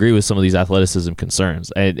both agree with some of these athleticism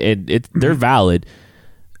concerns, and they're valid.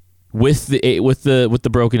 With the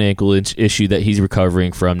broken ankle issue that he's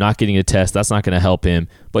recovering from, not getting a test, that's not going to help him.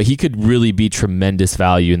 But he could really be tremendous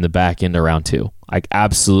value in the back end of round 2. Like,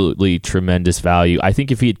 absolutely tremendous value. I think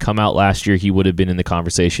if he had come out last year, he would have been in the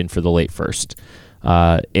conversation for the late first.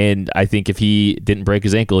 And I think if he didn't break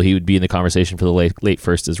his ankle, he would be in the conversation for the late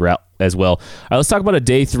first as well. All right, let's talk about a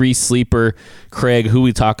day 3 sleeper. Craig, who are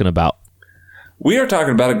we talking about? We are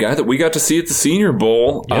talking about a guy that we got to see at the Senior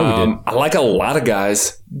Bowl. Yeah, we did. I like a lot of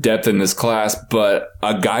guys' depth in this class, but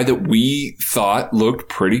a guy that we thought looked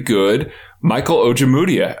pretty good, Michael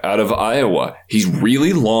Ojemudia out of Iowa. He's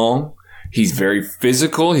really long. He's very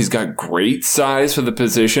physical. He's got great size for the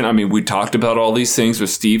position. I mean, we talked about all these things with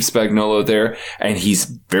Steve Spagnuolo there, and he's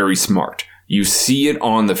very smart. You see it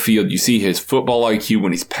on the field. You see his football IQ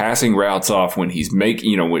when he's passing routes off, when he's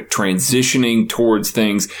making, with transitioning towards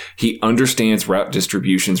things. He understands route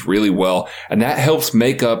distributions really well. And that helps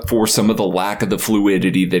make up for some of the lack of the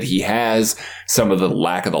fluidity that he has, some of the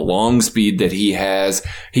lack of the long speed that he has.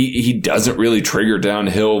 He doesn't really trigger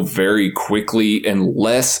downhill very quickly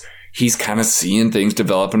unless he's kind of seeing things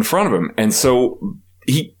develop in front of him. And so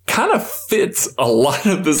he kind of fits a lot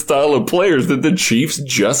of the style of players that the Chiefs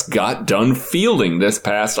just got done fielding this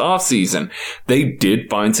past offseason. They did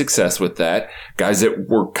find success with that. Guys that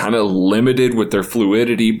were kind of limited with their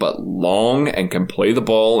fluidity, but long and can play the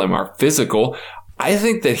ball and are physical. I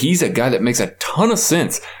think that he's a guy that makes a ton of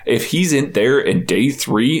sense. If he's in there in day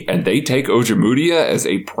 3 and they take Ojemudia as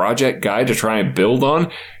a project guy to try and build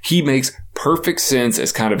on, he makes perfect sense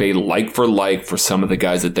as kind of a like for some of the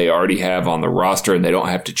guys that they already have on the roster, and they don't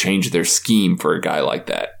have to change their scheme for a guy like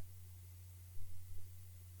that.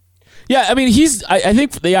 Yeah, I mean, I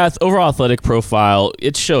think the overall athletic profile,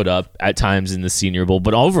 it showed up at times in the Senior Bowl,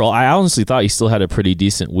 but overall, I honestly thought he still had a pretty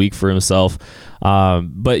decent week for himself.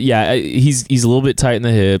 But yeah, he's a little bit tight in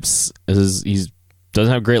the hips. He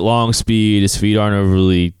doesn't have great long speed. His feet aren't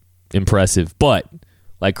overly impressive, but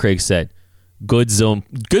like Craig said, good zone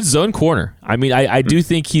corner. I mean, I do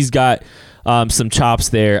think he's got some chops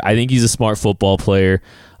there. I think he's a smart football player,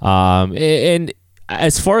 and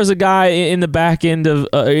as far as a guy in the back end of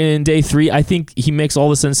in day 3, I think he makes all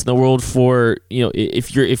the sense in the world for,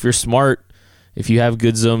 if you're smart, if you have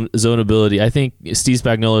good zone ability, I think Steve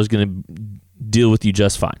Spagnuolo is going to deal with you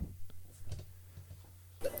just fine.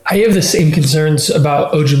 I have the same concerns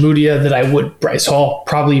about Ojemudia that I would Bryce Hall,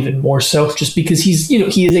 probably even more so, just because he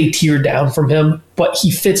is a tier down from him, but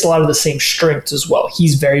he fits a lot of the same strengths as well.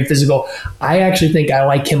 He's very physical. I actually think I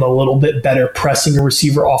like him a little bit better pressing a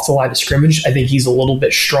receiver off the line of scrimmage. I think he's a little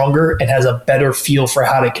bit stronger and has a better feel for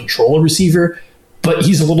how to control a receiver, but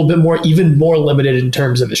he's a little bit even more limited in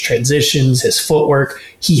terms of his transitions, his footwork.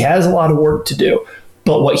 He has a lot of work to do,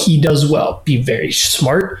 but what he does well, be very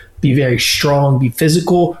smart, be very strong, be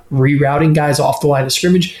physical, rerouting guys off the line of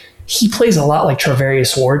scrimmage. He plays a lot like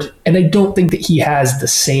Charvarius Ward, and I don't think that he has the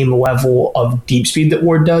same level of deep speed that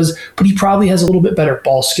Ward does, but he probably has a little bit better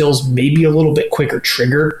ball skills, maybe a little bit quicker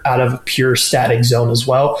trigger out of a pure static zone as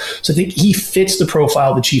well. So I think he fits the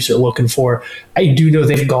profile the Chiefs are looking for. I do know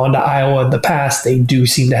they've gone to Iowa in the past. They do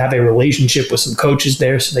seem to have a relationship with some coaches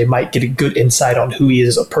there, so they might get a good insight on who he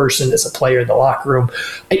is as a person, as a player in the locker room.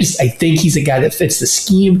 I think he's a guy that fits the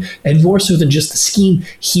scheme, and more so than just the scheme,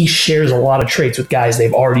 he shares a lot of traits with guys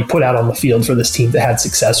they've already put out on the field for this team that had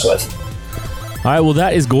success with. All right, well,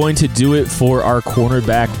 that is going to do it for our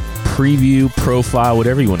cornerback preview, profile,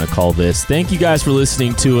 whatever you want to call this. Thank you guys for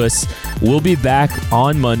listening to us. We'll be back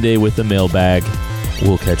on Monday with the mailbag.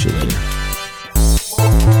 We'll catch you later.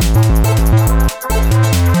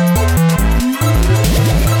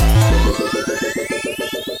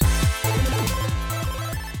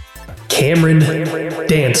 Cameron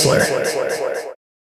Dantzler.